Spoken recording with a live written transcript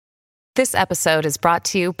This episode is brought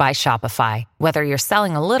to you by Shopify. Whether you're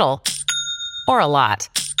selling a little or a lot,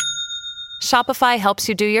 Shopify helps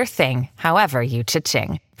you do your thing, however you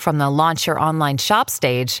cha-ching. From the launch your online shop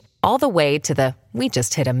stage, all the way to the we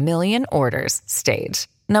just hit 1 million orders stage.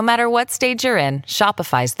 No matter what stage you're in,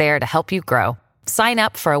 Shopify's there to help you grow. Sign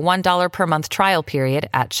up for a $1 per month trial period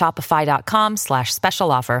at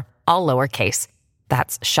shopify.com/special offer, all lowercase.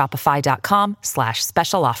 That's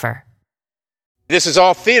shopify.com/special offer. This is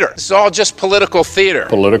all theater. This is all just political theater.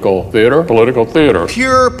 Political theater. Political theater.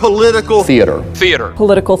 Pure political Theater. Theater.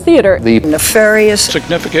 Political theater. The nefarious,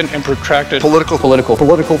 Significant and protracted political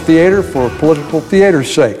theater for political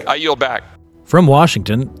theater's sake. I yield back. From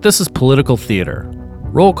Washington, this is Political Theater,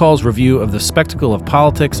 Roll Call's review of the spectacle of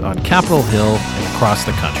politics on Capitol Hill and across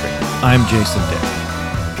the country. I'm Jason Dick.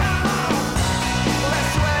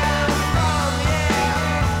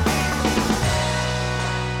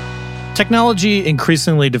 Technology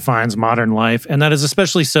increasingly defines modern life, and that is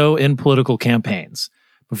especially so in political campaigns.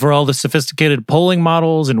 But for all the sophisticated polling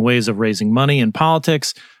models and ways of raising money in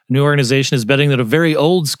politics, a new organization is betting that a very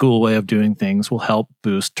old school way of doing things will help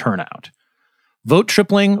boost turnout. Vote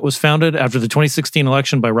Tripling was founded after the 2016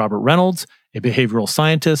 election by Robert Reynolds, a behavioral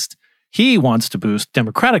scientist. He wants to boost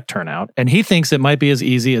Democratic turnout, and he thinks it might be as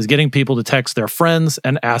easy as getting people to text their friends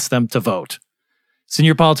and ask them to vote.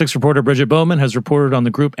 Senior politics reporter Bridget Bowman has reported on the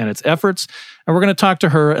group and its efforts, and we're going to talk to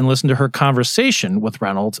her and listen to her conversation with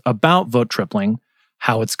Reynolds about Vote Tripling,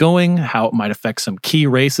 how it's going, how it might affect some key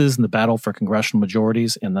races in the battle for congressional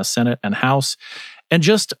majorities in the Senate and House, and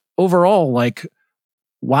just overall, like,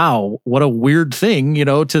 wow, what a weird thing,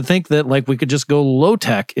 to think that like we could just go low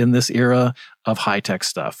tech in this era of high tech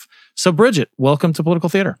stuff. So Bridget, welcome to Political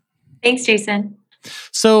Theater. Thanks, Jason.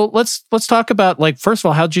 So let's talk about, like, first of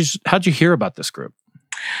all, how'd you hear about this group?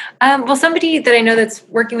 Well, somebody that I know that's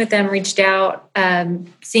working with them reached out,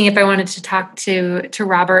 seeing if I wanted to talk to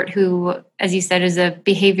Robert, who, as you said, is a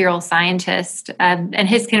behavioral scientist. And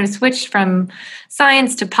his kind of switch from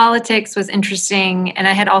science to politics was interesting. And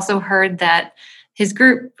I had also heard that his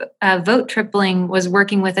group, Vote Tripling, was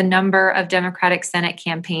working with a number of Democratic Senate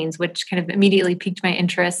campaigns, which kind of immediately piqued my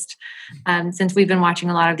interest since we've been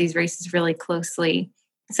watching a lot of these races really closely.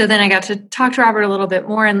 So then I got to talk to Robert a little bit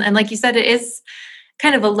more. And like you said, it is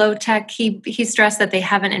kind of a low tech. He stressed that they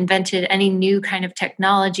haven't invented any new kind of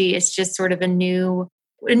technology. It's just sort of a newer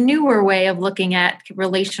way of looking at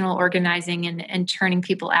relational organizing and turning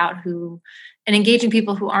people out and engaging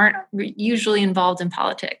people who aren't usually involved in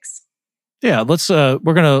politics. Yeah, we're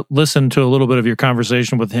going to listen to a little bit of your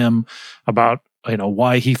conversation with him about,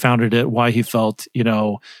 why he founded it, why he felt,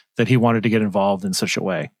 that he wanted to get involved in such a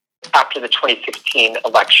way. After the 2016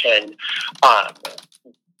 election,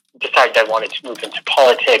 decided I wanted to move into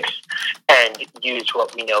politics and use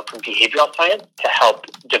what we know from behavioral science to help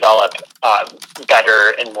develop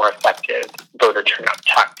better and more effective voter turnout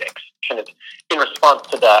tactics, kind of in response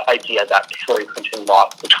to the idea that Hillary Clinton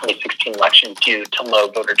lost the 2016 election due to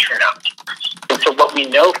low voter turnout. And so what we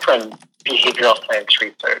know from behavioral science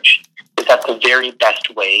research is that the very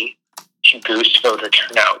best way to boost voter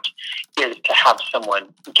turnout is to have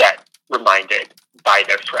someone get reminded by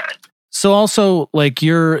their friend. So also, like,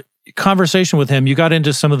 your conversation with him, you got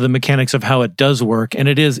into some of the mechanics of how it does work, and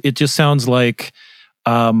it just sounds like,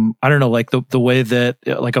 I don't know, like the way that,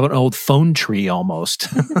 like an old phone tree almost.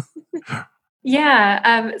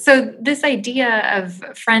 Yeah. So this idea of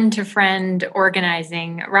friend-to-friend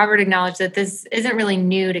organizing, Robert acknowledged that this isn't really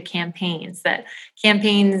new to campaigns, that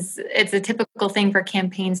campaigns, it's a typical thing for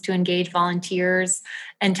campaigns to engage volunteers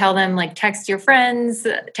and tell them, like, tell your friends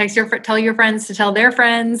to tell their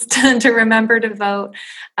friends to remember to vote.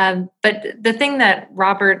 But the thing that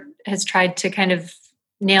Robert has tried to kind of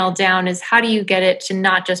nail down is, how do you get it to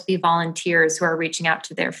not just be volunteers who are reaching out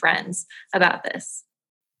to their friends about this?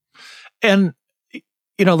 And,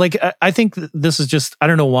 like, I think this is just, I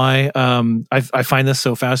don't know why, I find this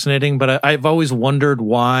so fascinating, but I've always wondered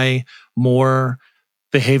why more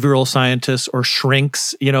behavioral scientists or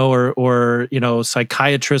shrinks, or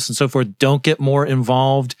psychiatrists and so forth don't get more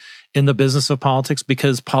involved in the business of politics,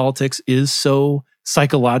 because politics is so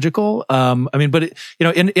psychological.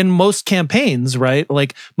 In most campaigns, right?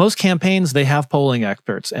 Like, most campaigns, they have polling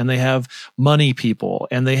experts and they have money people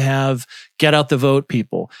and they have get out the vote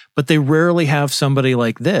people, but they rarely have somebody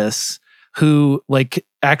like this who, like,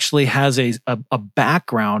 actually has a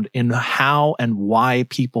background in how and why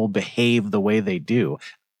people behave the way they do.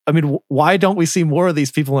 I mean, why don't we see more of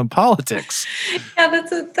these people in politics? Yeah,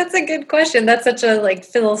 that's a good question. That's such a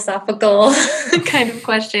philosophical kind of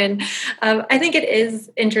question. I think it is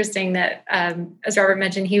interesting that, as Robert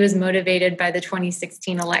mentioned, he was motivated by the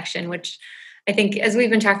 2016 election, which I think as we've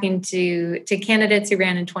been talking to candidates who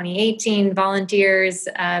ran in 2018, volunteers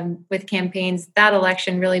with campaigns, that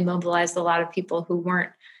election really mobilized a lot of people who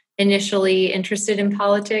weren't initially interested in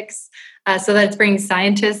politics. So that it's bringing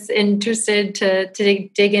scientists interested to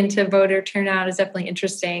dig into voter turnout is definitely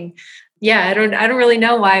interesting. Yeah, I don't really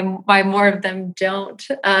know why more of them don't,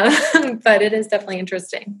 but it is definitely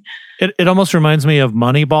interesting. It almost reminds me of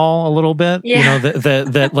Moneyball a little bit. Yeah. You know,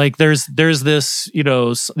 that like there's this, you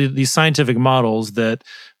know, these scientific models that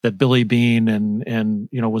Billy Beane and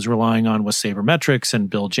you know was relying on with sabermetrics, and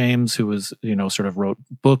Bill James, who was, you know, sort of wrote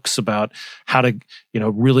books about how to, you know,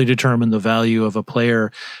 really determine the value of a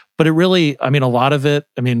player. But it really, I mean, a lot of it,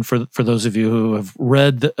 I mean, for those of you who have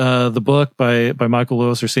read the book by Michael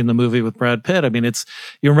Lewis or seen the movie with Brad Pitt, I mean,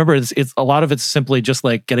 you remember it's a lot of it's simply just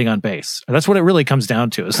like getting on base. And that's what it really comes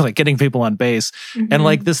down to. It's like getting people on base. Mm-hmm. And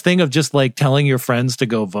like this thing of just like telling your friends to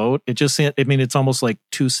go vote, it's almost like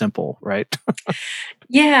too simple, right?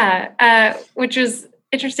 Yeah, which was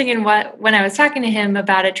interesting when I was talking to him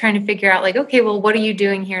about it, trying to figure out like, okay, well, what are you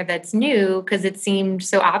doing here that's new? Because it seemed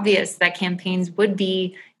so obvious that campaigns would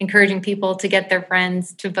be encouraging people to get their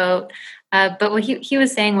friends to vote. But what he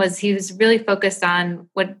was saying was he was really focused on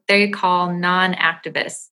what they call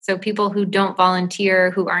non-activists. So people who don't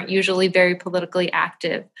volunteer, who aren't usually very politically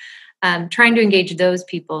active, trying to engage those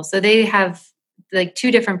people. So they have like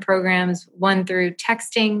two different programs, one through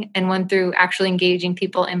texting and one through actually engaging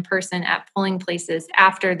people in person at polling places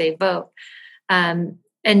after they vote.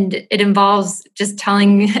 And it involves just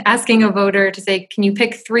asking a voter to say, can you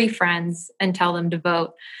pick 3 friends and tell them to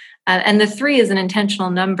vote? And the 3 is an intentional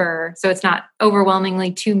number. So it's not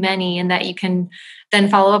overwhelmingly too many, and that you can then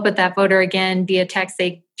follow up with that voter again via text,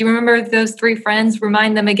 say, do you remember those 3 friends?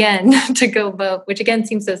 Remind them again to go vote, which again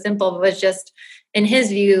seems so simple, but was just, in his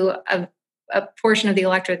view, a portion of the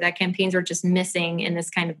electorate that campaigns are just missing in this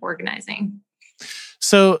kind of organizing.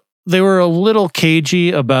 So they were a little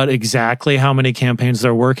cagey about exactly how many campaigns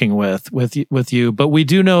they're working with you, but we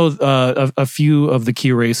do know a few of the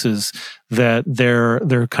key races that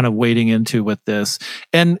they're kind of wading into with this,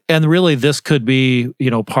 and really this could be,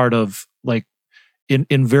 you know, part of like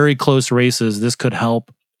in very close races, this could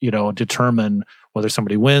help, you know, determine whether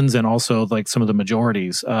somebody wins, and also like some of the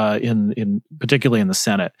majorities in particularly in the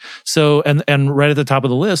Senate. So and right at the top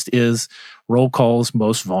of the list is Roll Call's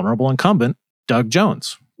most vulnerable incumbent, Doug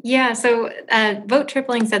Jones. Yeah, so Vote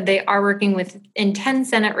Tripling said they are working in 10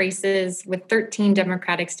 Senate races with 13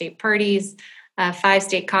 Democratic state parties, 5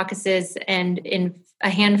 state caucuses, and in a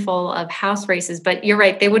handful of House races. But you're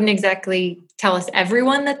right, they wouldn't exactly tell us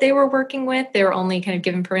everyone that they were working with. They were only kind of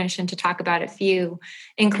given permission to talk about a few,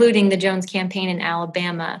 including the Jones campaign in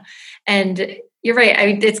Alabama. And you're right. I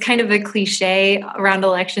mean, it's kind of a cliche around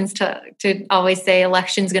elections to always say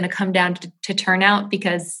election's going to come down to turnout,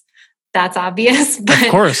 because that's obvious. But, of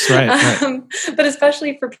course, right. But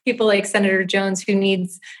especially for people like Senator Jones, who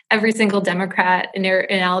needs every single Democrat in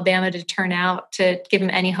Alabama to turn out to give him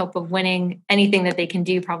any hope of winning, anything that they can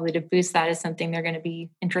do probably to boost that is something they're going to be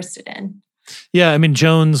interested in. Yeah, I mean,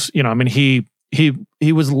 Jones, you know, I mean,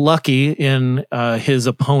 he was lucky in his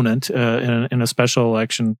opponent in a special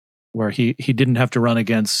election where he didn't have to run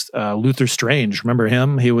against Luther Strange. Remember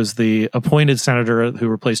him? He was the appointed senator who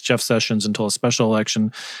replaced Jeff Sessions until a special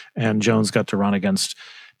election, and Jones got to run against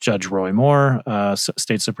Judge Roy Moore,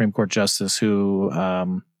 state Supreme Court justice, who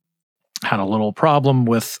had a little problem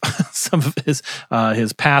with some of his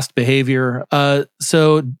past behavior.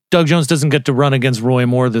 So Doug Jones doesn't get to run against Roy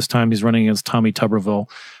Moore this time. He's running against Tommy Tuberville,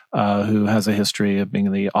 who has a history of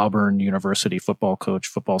being the Auburn University football coach.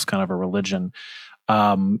 Football's kind of a religion.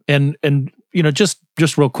 And you know, just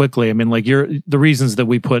real quickly, I mean, like the reasons that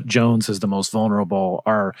we put Jones as the most vulnerable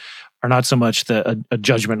are not so much a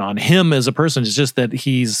judgment on him as a person. It's just that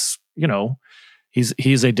he's, you know,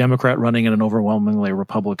 he's a Democrat running in an overwhelmingly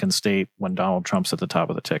Republican state when Donald Trump's at the top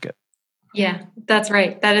of the ticket. Yeah, that's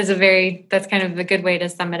right. That's kind of a good way to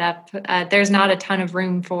sum it up. There's not a ton of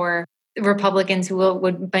room for Republicans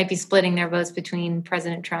who might be splitting their votes between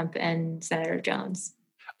President Trump and Senator Jones.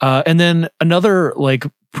 And then another like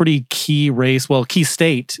pretty key race, key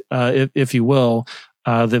state, if you will,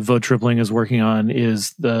 that Vote Tripling is working on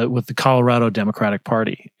is with the Colorado Democratic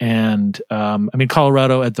Party. And I mean,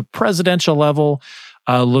 Colorado at the presidential level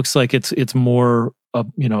looks like it's more,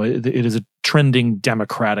 you know, it is a trending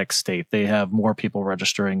Democratic state. They have more people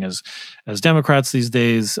registering as Democrats these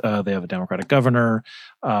days. They have a Democratic governor.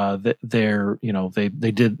 The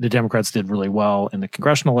Democrats did really well in the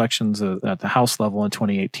congressional elections at the House level in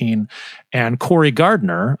 2018. And Cory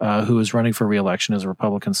Gardner, who is running for re-election as a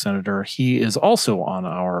Republican senator, he is also on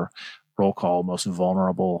our roll call most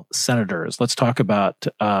vulnerable senators. Let's talk about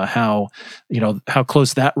how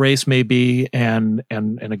close that race may be, and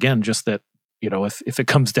again, just that, if it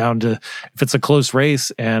comes down to, if it's a close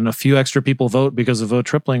race and a few extra people vote because of vote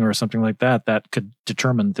tripling or something like that, that could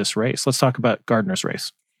determine this race. Let's talk about Gardner's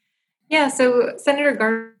race. Yeah, so Senator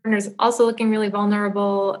Gardner's also looking really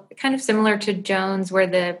vulnerable, kind of similar to Jones, where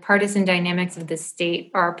the partisan dynamics of the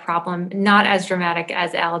state are a problem, not as dramatic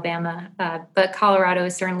as Alabama, but Colorado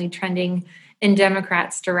is certainly trending in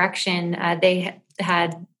Democrats' direction. They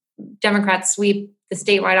had Democrats sweep the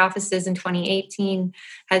statewide offices in 2018,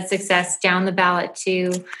 had success down the ballot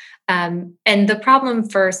too. And the problem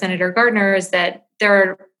for Senator Gardner is that there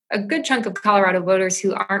are a good chunk of Colorado voters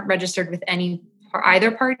who aren't registered with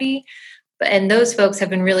either party, and those folks have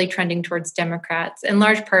been really trending towards Democrats, in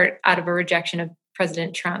large part out of a rejection of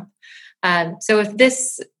President Trump. So if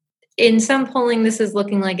this, in some polling, this is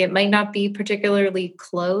looking like it might not be particularly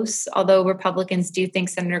close, although Republicans do think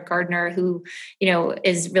Senator Gardner, who,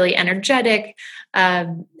 is really energetic,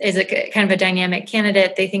 is a kind of a dynamic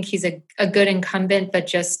candidate. They think he's a good incumbent, but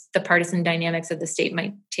just the partisan dynamics of the state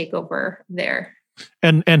might take over there.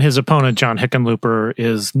 And his opponent, John Hickenlooper,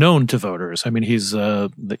 is known to voters. I mean, he was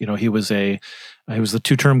the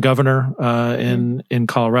two-term governor in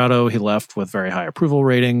Colorado. He left with very high approval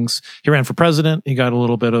ratings. He ran for president. He got a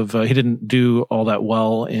little bit of. He didn't do all that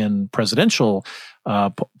well in presidential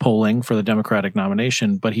polling for the Democratic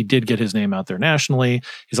nomination, but he did get his name out there nationally.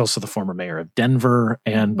 He's also the former mayor of Denver,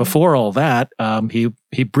 and before all that,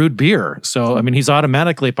 he brewed beer. So I mean, he's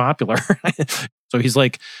automatically popular. So he's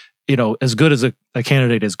like, as good as a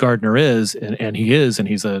candidate as Gardner is, and he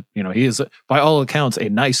is by all accounts a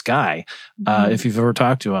nice guy. If you've ever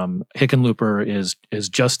talked to him, Hickenlooper is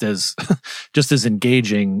just as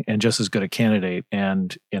engaging and just as good a candidate.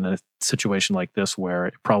 And in a situation like this, where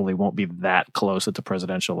it probably won't be that close at the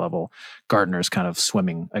presidential level, Gardner's kind of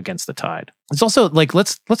swimming against the tide. It's also like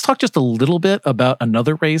let's talk just a little bit about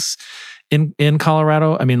another race in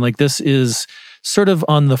Colorado. I mean, like, this is sort of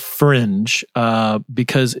on the fringe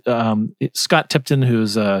because Scott Tipton,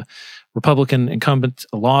 who's a Republican incumbent,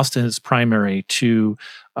 lost in his primary to,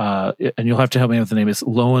 and you'll have to help me with the name, it's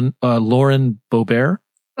Lauren Boebert.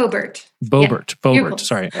 Boebert,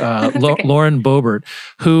 sorry. Okay. Lauren Boebert,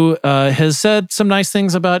 who has said some nice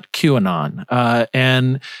things about QAnon.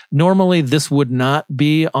 And normally this would not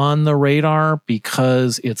be on the radar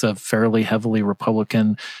because it's a fairly heavily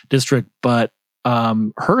Republican district, but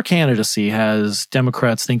her candidacy has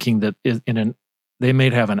Democrats thinking that they may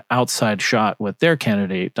have an outside shot with their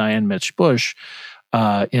candidate, Diane Mitch Bush,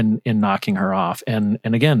 in knocking her off. And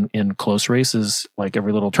again, in close races, like,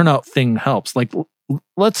 every little turnout thing helps. Like,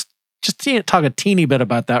 let's just talk a teeny bit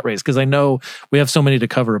about that race, because I know we have so many to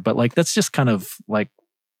cover, but like, that's just kind of like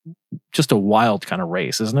just a wild kind of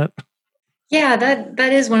race, isn't it? Yeah,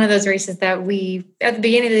 that is one of those races that we, at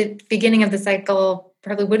the beginning of the cycle,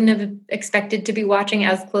 probably wouldn't have expected to be watching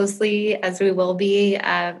as closely as we will be.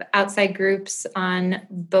 Outside groups on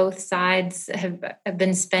both sides have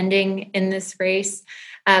been spending in this race.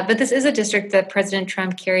 But this is a district that President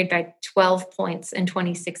Trump carried by 12 points in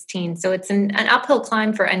 2016. So it's an uphill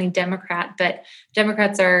climb for any Democrat, but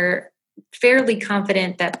Democrats are fairly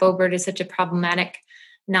confident that Boebert is such a problematic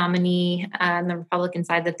nominee on the Republican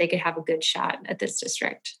side that they could have a good shot at this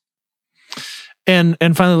district. And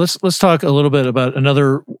finally, let's talk a little bit about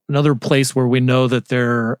another place where we know that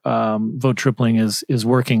their vote tripling is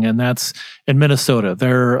working, and that's in Minnesota.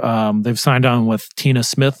 They've signed on with Tina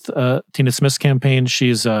Smith, Tina Smith's campaign.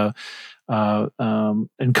 She's a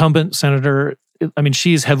incumbent senator. I mean,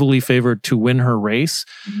 she's heavily favored to win her race.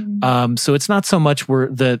 Mm-hmm. So it's not so much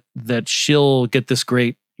that she'll get this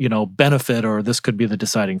great benefit, or this could be the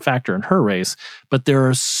deciding factor in her race. But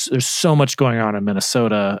there's so much going on in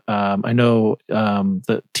Minnesota. I know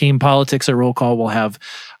the team politics at Roll Call will have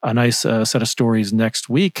a nice set of stories next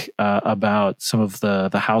week about some of the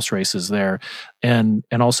House races there, and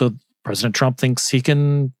also President Trump thinks he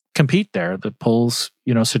can compete there. The polls,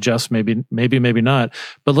 suggest maybe not.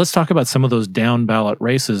 But let's talk about some of those down ballot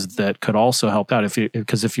races that could also help out.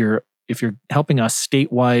 Because if you're helping a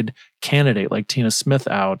statewide candidate like Tina Smith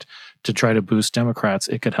out to try to boost Democrats,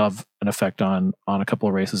 it could have an effect on a couple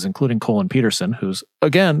of races, including Colin Peterson, who's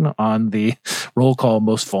again on the Roll Call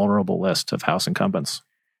most vulnerable list of House incumbents.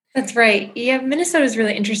 That's right. Yeah, Minnesota is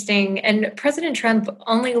really interesting. And President Trump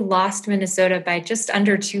only lost Minnesota by just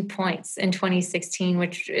under 2 points in 2016,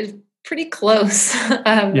 which is pretty close.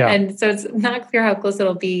 And so it's not clear how close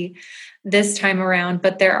it'll be this time around,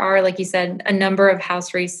 but there are, like you said, a number of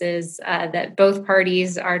House races that both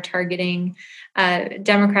parties are targeting.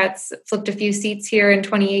 Democrats flipped a few seats here in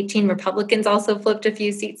 2018. Republicans also flipped a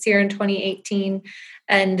few seats here in 2018.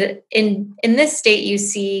 And in this state, you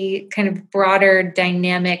see kind of broader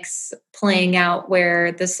dynamics playing out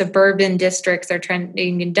where the suburban districts are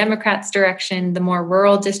trending in Democrats' direction. The more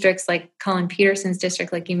rural districts, like Colin Peterson's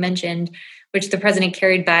district, like you mentioned, which the president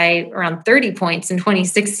carried by around 30 points in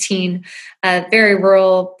 2016, very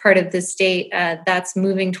rural part of the state, that's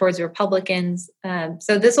moving towards Republicans.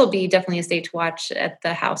 So this will be definitely a state to watch at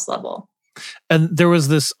the House level. And there was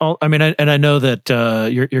this. I mean, I know that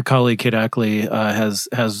your colleague Kate Ackley has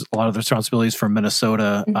a lot of the responsibilities for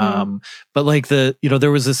Minnesota. Mm-hmm. But like there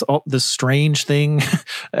was this strange thing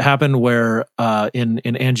happened where in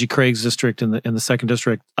Angie Craig's district in the second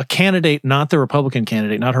district, a candidate, not the Republican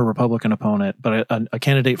candidate, not her Republican opponent, but a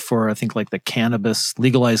candidate for I think like the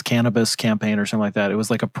legalized cannabis campaign or something like that. It was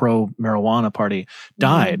like a pro marijuana party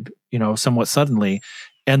died, somewhat suddenly,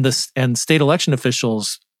 and state election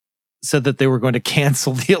officials said that they were going to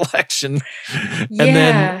cancel the election.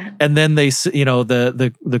 And then they,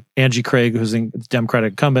 the Angie Craig, who's a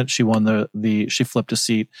Democratic incumbent, she won she flipped a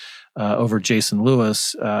seat over Jason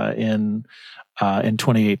Lewis in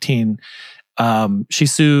 2018. She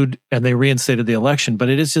sued and they reinstated the election, but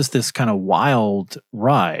it is just this kind of wild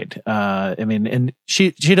ride. And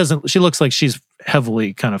she looks like she's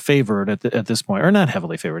heavily kind of favored at this point, or not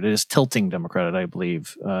heavily favored. It is tilting Democrat, I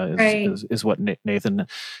believe, is what Nathan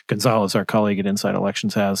Gonzalez, our colleague at Inside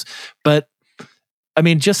Elections, has. But I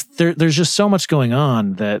mean, just there's just so much going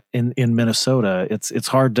on that in Minnesota, it's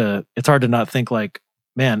hard to not think like,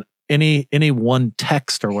 man, any one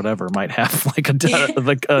text or whatever might have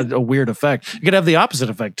like a weird effect. You could have the opposite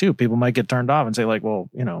effect too. People might get turned off and say like, well,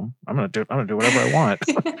 I'm gonna do whatever I want.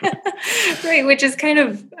 Right, which is kind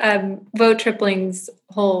of Vote Tripling's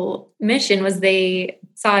whole mission. Was they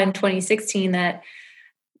saw in 2016 that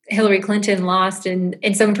Hillary Clinton lost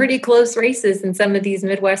in some pretty close races in some of these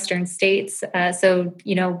Midwestern states. So,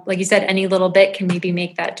 like you said, any little bit can maybe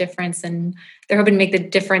make that difference. And they're hoping to make the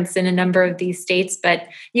difference in a number of these states, but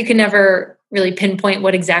you can never really pinpoint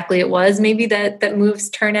what exactly it was maybe that moves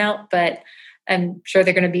turnout. But I'm sure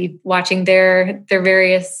they're going to be watching their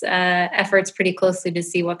various efforts pretty closely to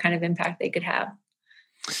see what kind of impact they could have.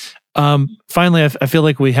 Finally, I feel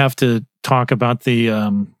like we have to talk about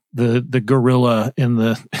the gorilla in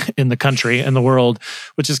the country and the world,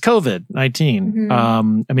 which is COVID-19.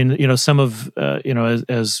 Mm-hmm. Some of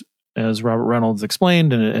as Robert Reynolds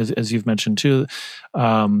explained, and as you've mentioned too,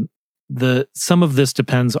 some of this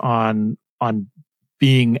depends on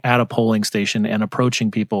being at a polling station and approaching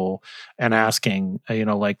people and asking,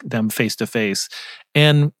 like them face to face.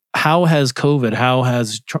 And how has COVID,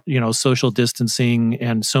 social distancing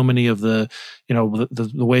and so many of the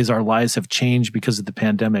ways our lives have changed because of the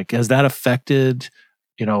pandemic, has that affected,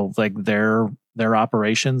 like their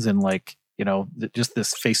operations and just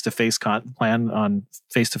this face-to-face plan on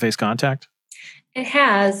face-to-face contact? It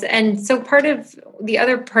has. And so the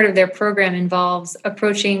other part of their program involves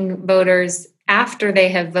approaching voters after they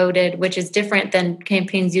have voted, which is different than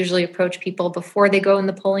campaigns usually approach people before they go in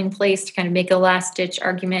the polling place to kind of make a last-ditch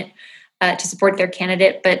argument to support their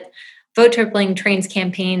candidate. But Vote Tripling trains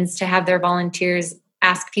campaigns to have their volunteers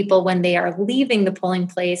ask people when they are leaving the polling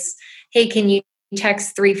place, hey, can you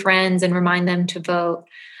text 3 friends and remind them to vote?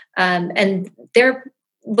 And they're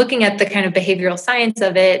looking at the kind of behavioral science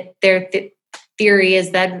of it. Their theory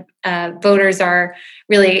is that voters are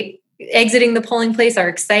really exiting the polling place, are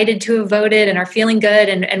excited to have voted and are feeling good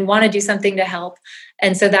and want to do something to help.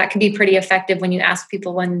 And so that can be pretty effective when you ask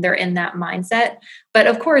people when they're in that mindset. But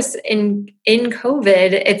of course, in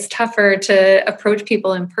COVID, it's tougher to approach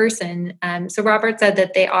people in person. So Robert said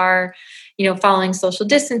that they are, following social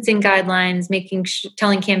distancing guidelines,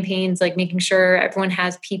 telling campaigns, like making sure everyone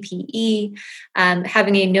has PPE,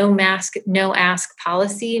 having a no mask, no ask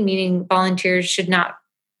policy, meaning volunteers should not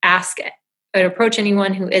ask or approach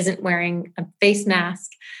anyone who isn't wearing a face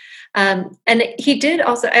mask. And he did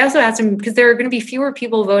also, I also asked him, because there are going to be fewer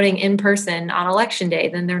people voting in person on election day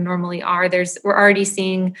than there normally are. We're already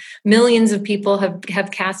seeing millions of people have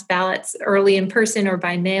cast ballots early in person or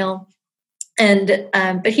by mail. And,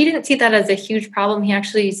 but he didn't see that as a huge problem. He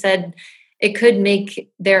actually said it could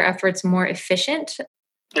make their efforts more efficient.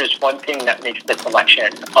 There's one thing that makes this election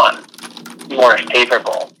more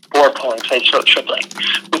favorable for polling place Vote Tripling,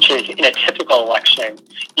 which is in a typical election,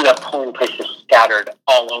 you have polling places scattered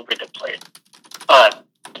all over the place.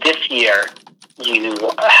 This year, you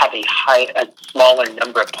have a smaller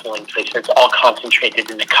number of polling places, all concentrated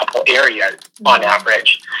in a couple areas on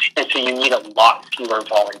average. And so you need a lot fewer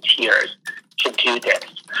volunteers to do this,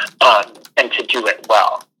 and to do it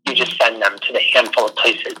well. You just send them to the handful of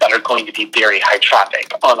places that are going to be very high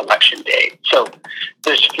traffic on election day. So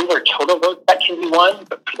there's fewer total votes that can be won,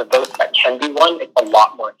 but for the votes that can be won, it's a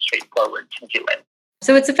lot more straightforward to do it.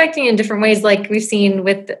 So it's affecting in different ways, like we've seen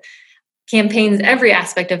with campaigns. Every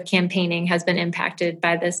aspect of campaigning has been impacted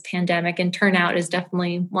by this pandemic, and turnout is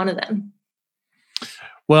definitely one of them.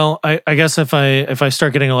 Well, I guess if I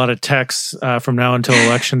start getting a lot of texts from now until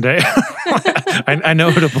election day, I know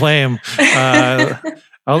who to blame.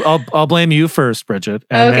 I'll blame you first, Bridget,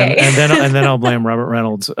 and then I'll blame Robert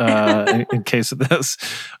Reynolds in case of this.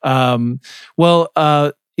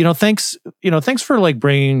 Thanks for like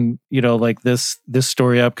bringing like this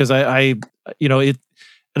story up, because I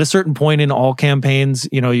at a certain point in all campaigns,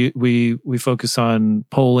 we focus on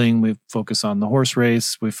polling, we focus on the horse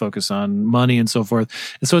race, we focus on money and so forth.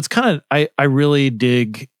 And so it's kind of, I really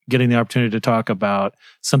dig getting the opportunity to talk about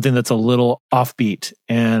something that's a little offbeat.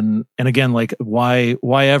 And again, like why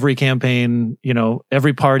every campaign,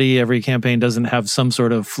 every party, every campaign doesn't have some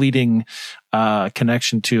sort of fleeting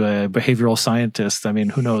connection to a behavioral scientist. I mean,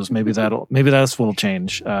 who knows? Maybe that's will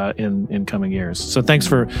change in coming years. So thanks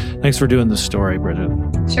for doing this story, Bridget.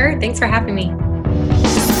 Sure. Thanks for having me.